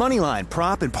 Place your moneyline,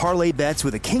 prop, and parlay bets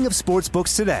with the king of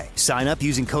sportsbooks today. Sign up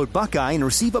using code Buckeye and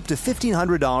receive up to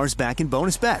 $1,500 back in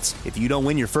bonus bets if you don't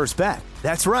win your first bet.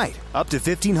 That's right, up to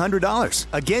 $1,500.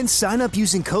 Again, sign up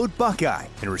using code Buckeye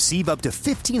and receive up to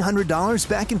 $1,500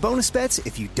 back in bonus bets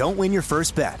if you don't win your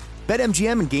first bet.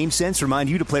 BetMGM and GameSense remind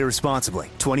you to play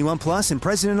responsibly. 21 plus and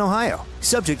present in Ohio.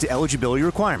 Subject to eligibility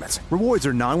requirements. Rewards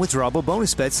are non-withdrawable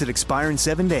bonus bets that expire in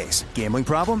 7 days. Gambling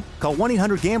problem? Call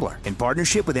 1-800-GAMBLER in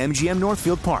partnership with MGM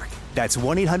Northfield Park. That's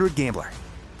 1-800-GAMBLER.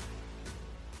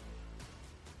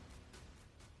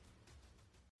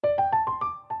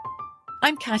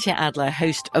 I'm Katya Adler,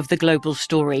 host of The Global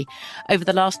Story. Over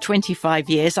the last 25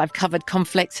 years, I've covered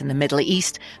conflicts in the Middle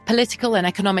East, political and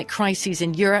economic crises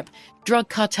in Europe, drug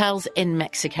cartels in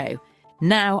Mexico.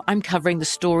 Now I'm covering the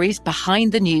stories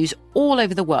behind the news all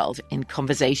over the world in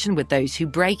conversation with those who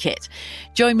break it.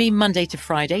 Join me Monday to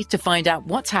Friday to find out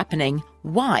what's happening,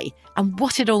 why, and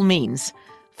what it all means.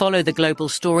 Follow The Global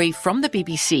Story from the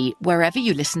BBC wherever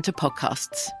you listen to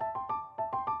podcasts.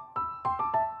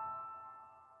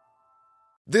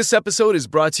 This episode is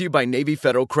brought to you by Navy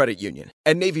Federal Credit Union.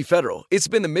 At Navy Federal, it's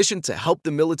been the mission to help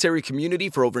the military community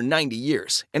for over 90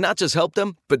 years. And not just help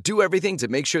them, but do everything to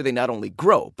make sure they not only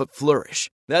grow, but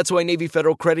flourish. That's why Navy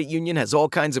Federal Credit Union has all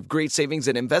kinds of great savings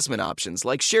and investment options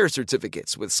like share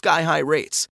certificates with sky-high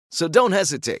rates. So don't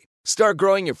hesitate. Start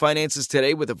growing your finances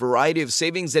today with a variety of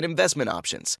savings and investment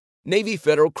options. Navy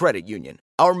Federal Credit Union.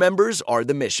 Our members are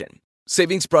the mission.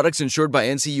 Savings products insured by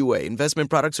NCUA.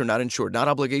 Investment products are not insured, not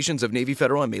obligations of Navy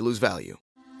Federal and may lose value.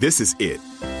 This is it.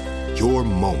 Your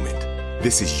moment.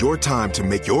 This is your time to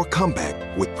make your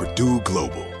comeback with Purdue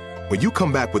Global. When you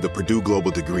come back with a Purdue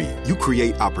Global degree, you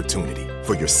create opportunity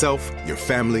for yourself, your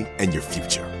family, and your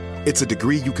future. It's a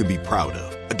degree you can be proud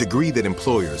of, a degree that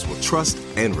employers will trust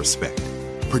and respect.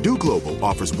 Purdue Global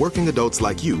offers working adults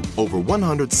like you over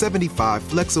 175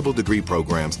 flexible degree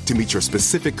programs to meet your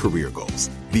specific career goals.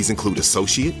 These include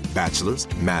associate,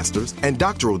 bachelor's, master's, and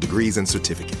doctoral degrees and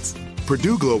certificates.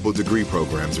 Purdue Global degree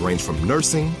programs range from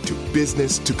nursing to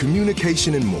business to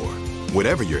communication and more.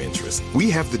 Whatever your interest, we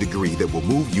have the degree that will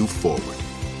move you forward.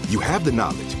 You have the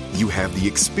knowledge, you have the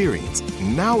experience.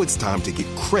 Now it's time to get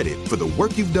credit for the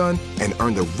work you've done and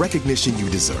earn the recognition you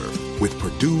deserve with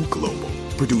Purdue Global,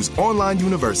 Purdue's online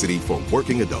university for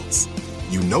working adults.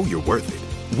 You know you're worth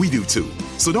it. We do too.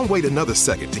 So don't wait another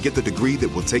second to get the degree that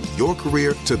will take your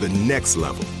career to the next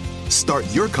level. Start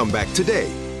your comeback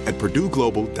today at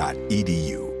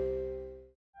purdueglobal.edu.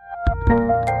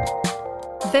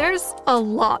 There's a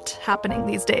lot happening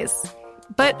these days,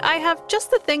 but I have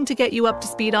just the thing to get you up to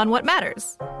speed on what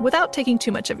matters without taking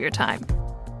too much of your time.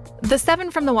 The 7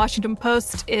 from the Washington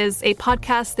Post is a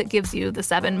podcast that gives you the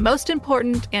 7 most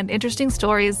important and interesting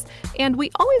stories, and we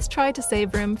always try to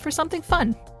save room for something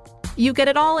fun. You get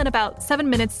it all in about 7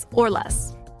 minutes or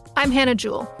less. I'm Hannah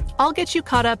Jewell. I'll get you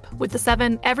caught up with the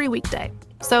 7 every weekday.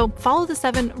 So follow the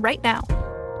 7 right now.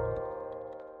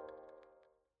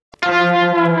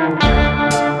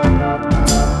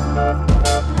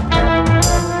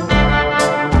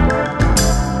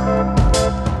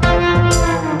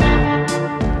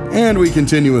 And we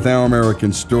continue with Our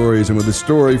American Stories, and with a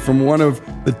story from one of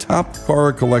the top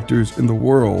car collectors in the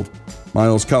world.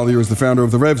 Miles Collier is the founder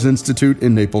of the Revs Institute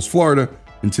in Naples, Florida,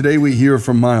 and today we hear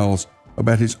from Miles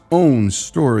about his own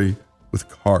story with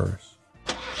cars.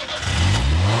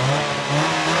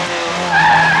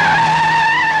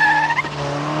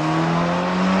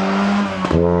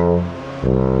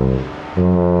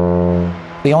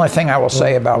 The only thing I will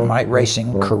say about my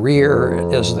racing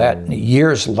career is that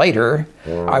years later,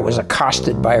 I was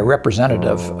accosted by a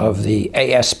representative of the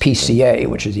ASPCA,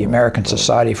 which is the American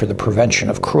Society for the Prevention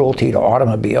of Cruelty to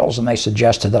Automobiles, and they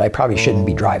suggested that I probably shouldn't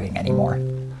be driving anymore.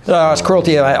 It's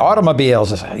cruelty to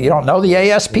automobiles. You don't know the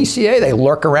ASPCA? They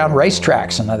lurk around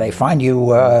racetracks, and they find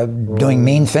you doing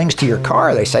mean things to your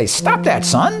car. They say, "Stop that,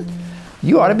 son.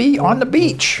 You ought to be on the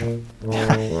beach."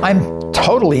 I'm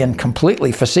totally and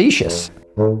completely facetious.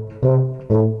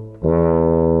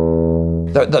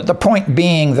 The point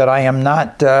being that I am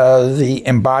not the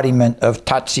embodiment of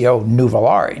Tazio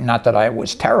Nuvolari. Not that I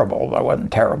was terrible. I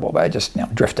wasn't terrible, but I just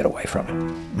drifted away from it.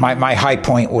 My high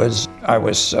point was I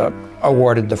was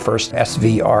awarded the first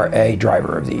SVRA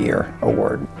Driver of the Year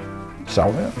award.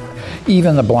 So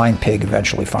even the blind pig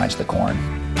eventually finds the corn.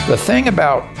 The thing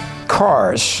about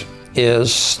cars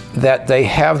is that they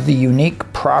have the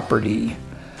unique property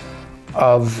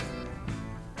of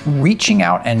reaching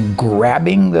out and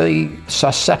grabbing the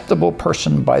susceptible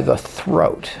person by the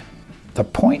throat. The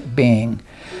point being,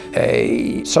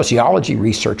 a sociology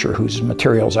researcher whose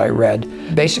materials I read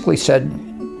basically said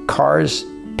cars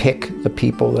pick the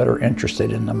people that are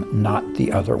interested in them, not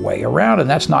the other way around. And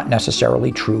that's not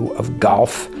necessarily true of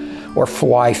golf or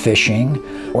fly fishing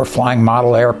or flying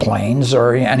model airplanes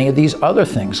or any of these other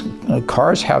things.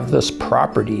 Cars have this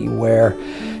property where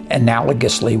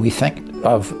analogously we think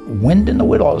of wind in the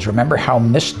whittles. Remember how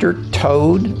Mr.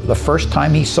 Toad, the first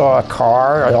time he saw a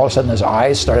car, all of a sudden his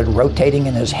eyes started rotating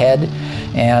in his head,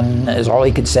 and all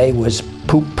he could say was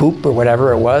poop, poop, or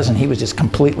whatever it was, and he was just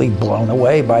completely blown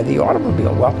away by the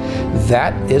automobile. Well,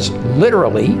 that is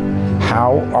literally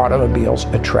how automobiles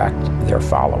attract their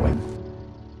following.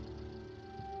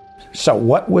 So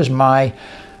what was my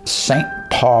St.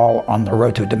 Paul on the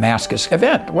road to Damascus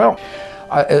event? Well,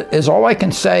 all I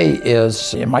can say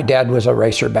is my dad was a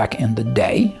racer back in the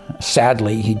day.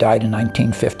 Sadly, he died in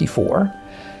 1954.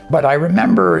 But I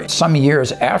remember some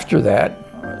years after that,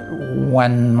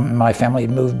 when my family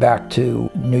had moved back to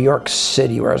New York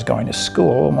City where I was going to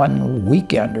school, one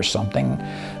weekend or something,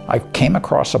 I came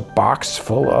across a box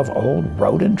full of old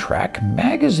Road and Track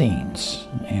magazines,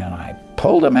 and I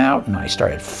pulled them out and I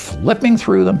started flipping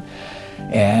through them.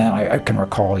 And I can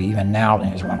recall even now,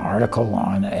 there's one article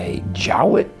on a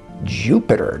Jowett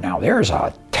Jupiter. Now there's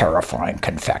a terrifying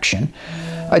confection.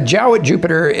 A Jowett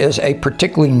Jupiter is a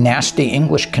particularly nasty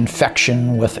English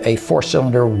confection with a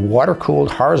 4-cylinder water-cooled,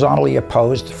 horizontally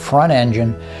opposed front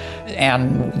engine.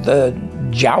 And the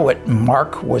Jowett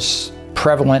mark was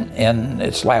prevalent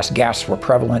its last gasps were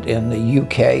prevalent in the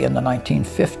UK in the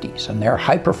 1950s. And their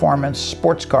high-performance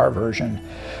sports car version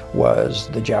was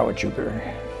the Jowett Jupiter.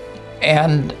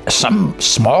 And some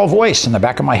small voice in the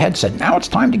back of my head said, now it's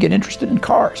time to get interested in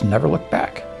cars, and never look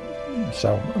back.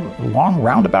 So, a long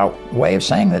roundabout way of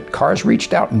saying that cars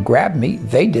reached out and grabbed me.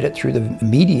 They did it through the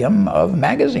medium of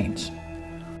magazines.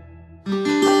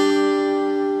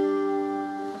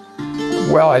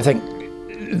 Well, I think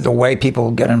the way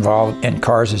people get involved in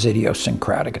cars is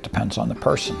idiosyncratic. It depends on the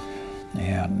person.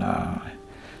 And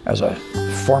as a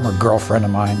former girlfriend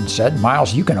of mine said,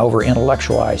 Miles, you can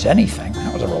over-intellectualize anything.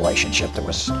 That was a relationship that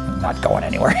was not going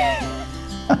anywhere.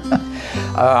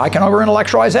 I can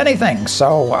over-intellectualize anything.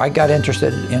 So I got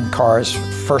interested in cars,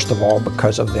 first of all,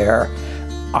 because of their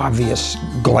obvious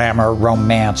glamour,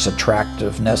 romance,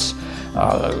 attractiveness,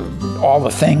 all the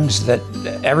things that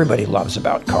everybody loves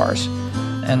about cars.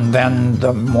 And then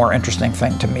the more interesting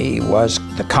thing to me was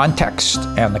the context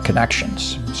and the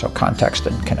connections. So context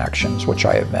and connections, which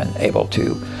I have been able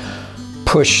to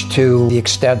push to the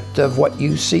extent of what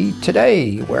you see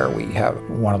today, where we have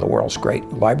one of the world's great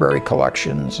library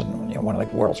collections and one of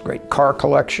the world's great car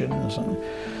collections, and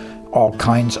all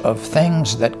kinds of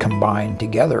things that combined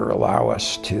together allow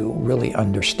us to really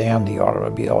understand the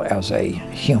automobile as a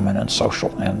human and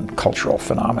social and cultural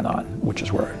phenomenon, which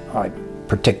is where I'm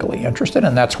particularly interested,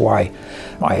 and that's why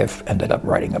I have ended up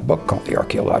writing a book called The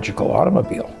Archaeological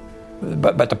Automobile.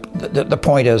 But the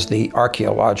point is, the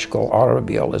archaeological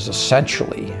automobile is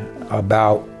essentially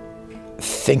about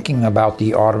thinking about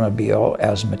the automobile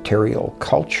as material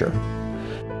culture.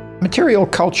 Material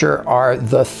culture are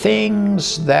the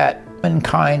things that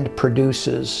mankind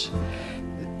produces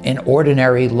in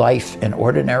ordinary life and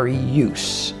ordinary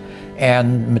use.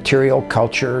 And material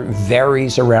culture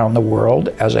varies around the world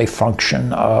as a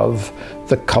function of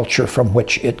the culture from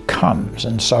which it comes.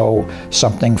 And so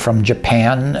something from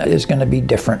Japan is going to be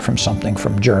different from something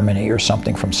from Germany or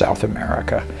something from South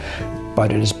America.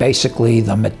 But it is basically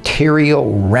the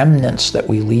material remnants that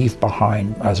we leave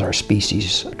behind as our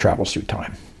species travels through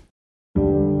time.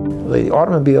 The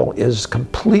automobile is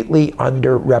completely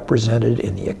underrepresented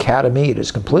in the academy. It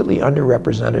is completely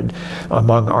underrepresented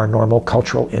among our normal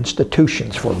cultural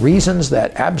institutions for reasons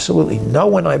that absolutely no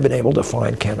one I've been able to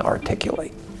find can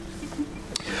articulate.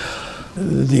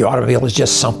 The automobile is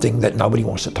just something that nobody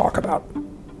wants to talk about.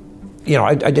 You know,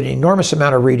 I did an enormous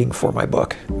amount of reading for my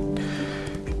book,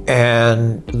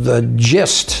 and the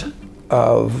gist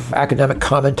of academic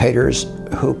commentators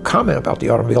who comment about the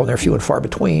automobile, and they're few and far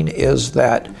between, is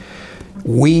that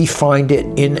we find it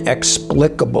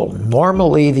inexplicable.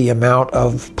 Normally, the amount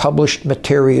of published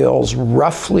materials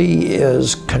roughly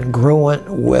is congruent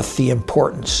with the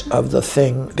importance of the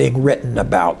thing being written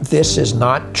about. This is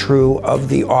not true of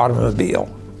the automobile.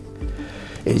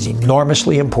 It is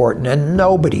enormously important, and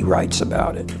nobody writes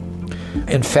about it.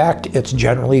 In fact, it's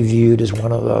generally viewed as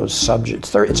one of those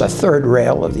subjects. It's a third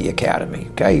rail of the academy.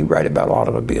 Okay, you write about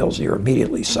automobiles, you're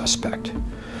immediately suspect.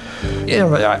 You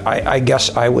know, I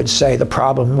guess I would say the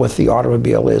problem with the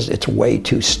automobile is it's way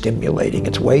too stimulating,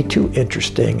 it's way too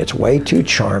interesting, it's way too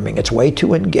charming, it's way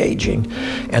too engaging,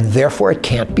 and therefore it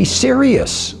can't be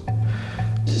serious.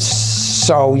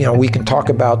 So, you know, we can talk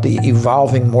about the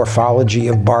evolving morphology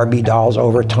of Barbie dolls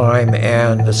over time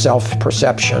and the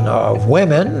self-perception of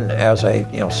women as a,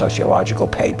 you know, sociological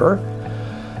paper,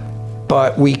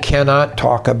 but we cannot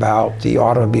talk about the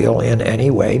automobile in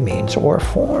any way, means, or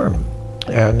form.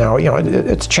 And now, you know,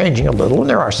 it's changing a little, and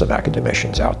there are some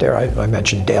academicians out there. I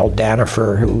mentioned Dale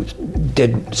Danifer, who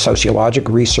did sociologic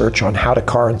research on how do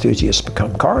car enthusiasts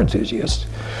become car enthusiasts.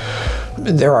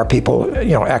 There are people,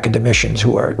 you know, academicians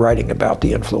who are writing about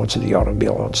the influence of the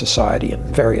automobile on society in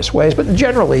various ways, but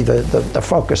generally the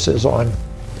focus is on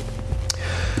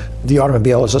the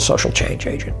automobile as a social change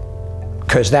agent,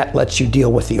 because that lets you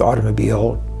deal with the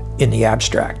automobile in the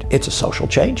abstract. It's a social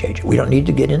change agent. We don't need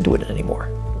to get into it anymore.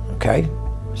 Okay,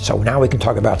 so now we can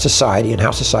talk about society and how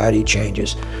society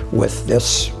changes with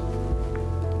this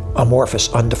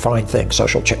amorphous, undefined thing,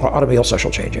 automobile social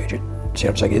change agent. See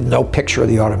what I'm saying? No picture of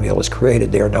the automobile is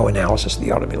created there, no analysis of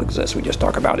the automobile exists. We just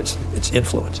talk about its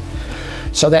influence.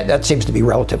 So that seems to be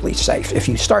relatively safe. If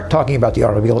you start talking about the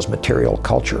automobile as material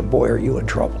culture, boy, are you in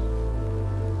trouble.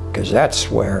 Because that's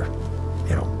where,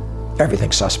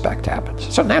 everything suspect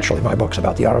happens. So naturally, my book's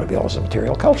about the automobile as a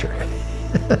material culture.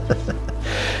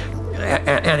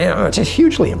 And it's a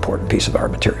hugely important piece of our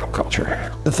material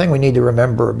culture. The thing we need to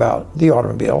remember about the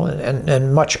automobile,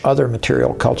 and much other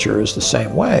material culture is the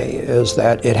same way, is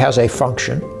that it has a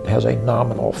function, has a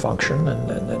nominal function,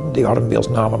 and the automobile's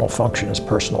nominal function is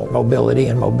personal mobility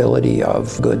and mobility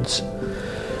of goods.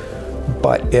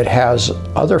 But it has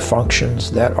other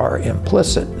functions that are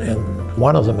implicit, and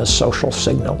one of them is social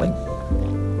signaling.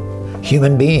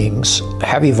 Human beings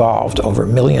have evolved over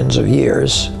millions of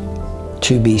years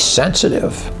to be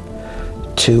sensitive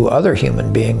to other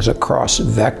human beings across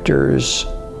vectors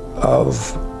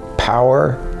of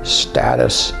power,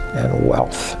 status, and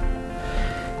wealth.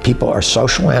 People are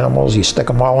social animals. You stick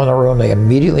them all in a room, they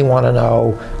immediately want to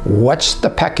know what's the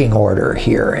pecking order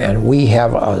here. And we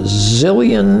have a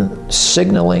zillion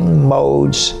signaling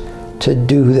modes to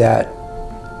do that,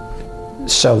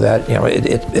 so that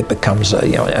it becomes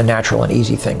a natural and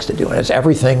easy things to do. And it's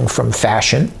everything from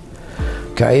fashion.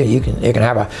 Okay, you can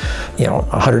have a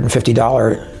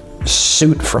 $150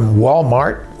 suit from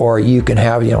Walmart, or you can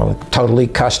have totally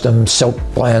custom silk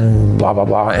blend, blah blah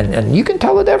blah, and you can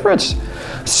tell the difference.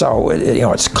 So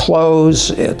it's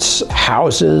clothes, it's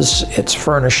houses, it's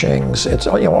furnishings, it's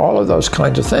all of those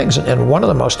kinds of things. And one of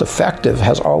the most effective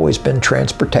has always been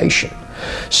transportation.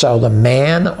 So the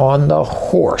man on the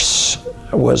horse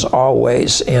was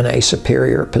always in a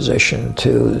superior position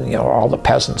to all the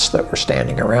peasants that were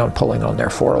standing around pulling on their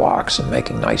forelocks and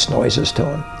making nice noises to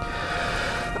him.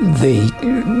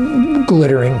 The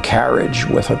glittering carriage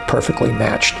with a perfectly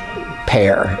matched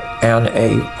pair and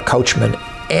a coachman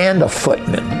and a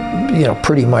footman,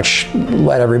 pretty much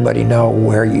let everybody know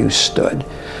where you stood.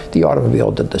 The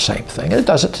automobile did the same thing, and it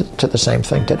does it to the same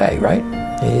thing today, right?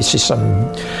 You see some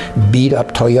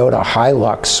beat-up Toyota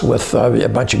Hilux with a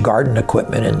bunch of garden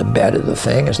equipment in the bed of the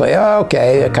thing. It's like, oh,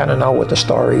 okay, I kind of know what the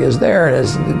story is there. And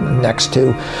it's next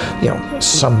to,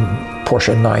 some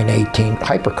Porsche 918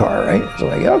 hypercar, right? It's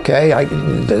like, okay,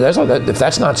 if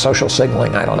that's not social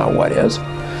signaling, I don't know what is.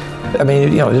 I mean,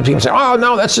 people say, oh,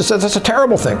 no, that's a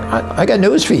terrible thing. I got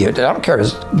news for you. I don't care if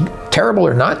it's terrible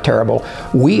or not terrible.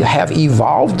 We have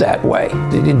evolved that way.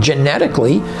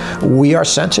 Genetically, we are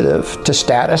sensitive to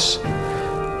status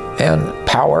and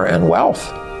power and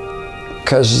wealth,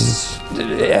 because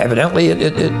evidently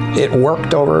it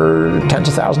worked over tens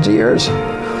of thousands of years.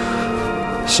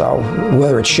 So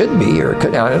whether it should be or it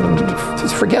could,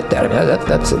 forget that. I mean,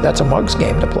 that's a mug's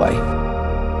game to play.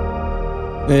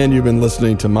 And you've been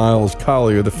listening to Miles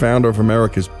Collier, the founder of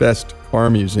America's best car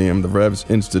museum, the Revs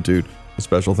Institute. A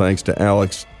special thanks to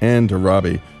Alex and to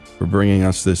Robbie for bringing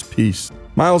us this piece.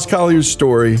 Miles Collier's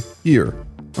story here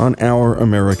on Our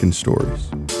American Stories.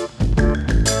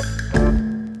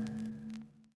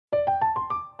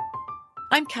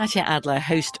 I'm Katya Adler,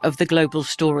 host of The Global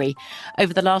Story.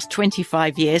 Over the last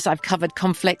 25 years, I've covered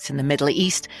conflicts in the Middle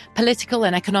East, political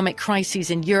and economic crises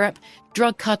in Europe,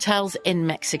 drug cartels in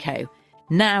Mexico.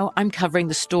 Now I'm covering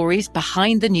the stories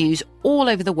behind the news all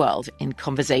over the world in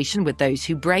conversation with those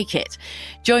who break it.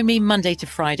 Join me Monday to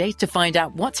Friday to find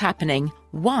out what's happening,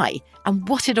 why, and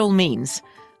what it all means.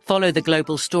 Follow The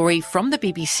Global Story from the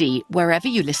BBC wherever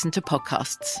you listen to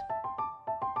podcasts.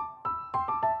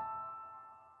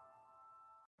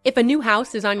 If a new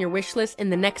house is on your wish list in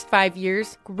the next 5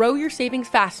 years, grow your savings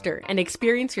faster and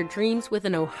experience your dreams with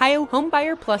an Ohio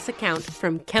Homebuyer Plus account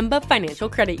from Kemba Financial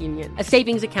Credit Union. A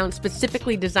savings account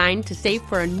specifically designed to save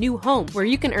for a new home, where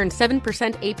you can earn 7%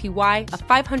 APY,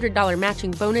 a $500 matching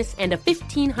bonus, and a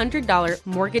 $1,500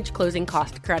 mortgage closing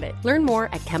cost credit. Learn more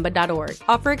at Kemba.org.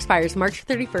 Offer expires March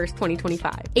 31st,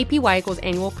 2025. APY equals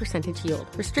annual percentage yield.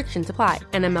 Restrictions apply.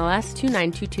 NMLS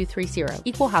 292230.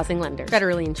 Equal housing lender.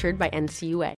 Federally insured by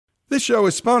NCUA. This show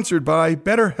is sponsored by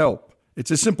BetterHelp.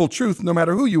 It's a simple truth. No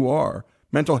matter who you are,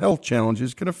 mental health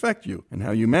challenges can affect you, and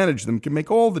how you manage them can make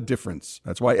all the difference.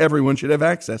 That's why everyone should have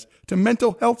access to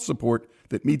mental health support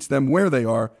that meets them where they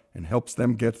are and helps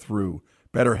them get through.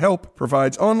 BetterHelp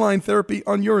provides online therapy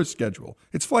on your schedule.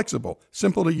 It's flexible,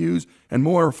 simple to use, and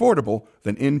more affordable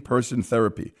than in-person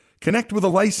therapy. Connect with a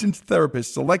licensed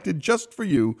therapist selected just for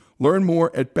you. Learn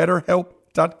more at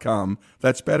BetterHelp.com.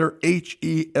 That's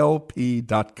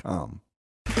BetterHelp.com.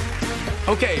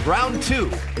 Okay, round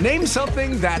two. Name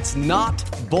something that's not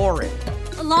boring.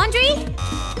 A laundry?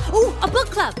 Ooh, a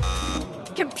book club.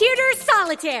 Computer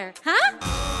solitaire, huh?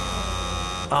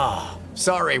 Ah,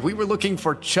 sorry, we were looking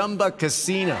for Chumba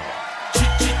Casino.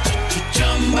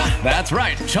 That's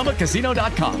right.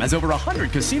 ChumbaCasino.com has over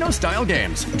 100 casino-style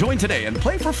games. Join today and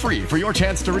play for free for your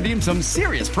chance to redeem some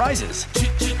serious prizes.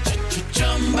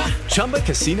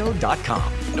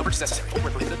 ChumbaCasino.com. No purchase necessary. Void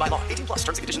where prohibited by law. 18+ terms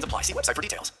and conditions apply. See website for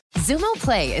details. Xumo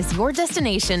Play is your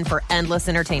destination for endless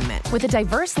entertainment. With a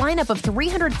diverse lineup of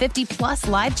 350+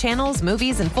 live channels,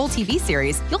 movies, and full TV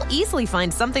series, you'll easily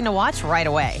find something to watch right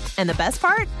away. And the best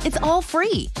part? It's all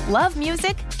free. Love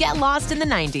music? Get lost in the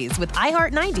 90s with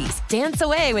iHeart 90s. Dance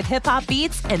away with hip-hop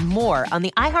beats and more on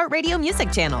the iHeartRadio music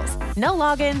channels. No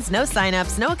logins, no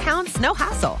signups, no accounts, no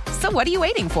hassle. So what are you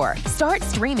waiting for? Start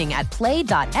streaming at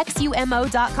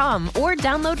play.xumo.com or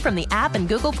download from the app and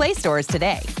Google Play stores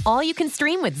today. All you can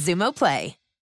stream with Xumo Play.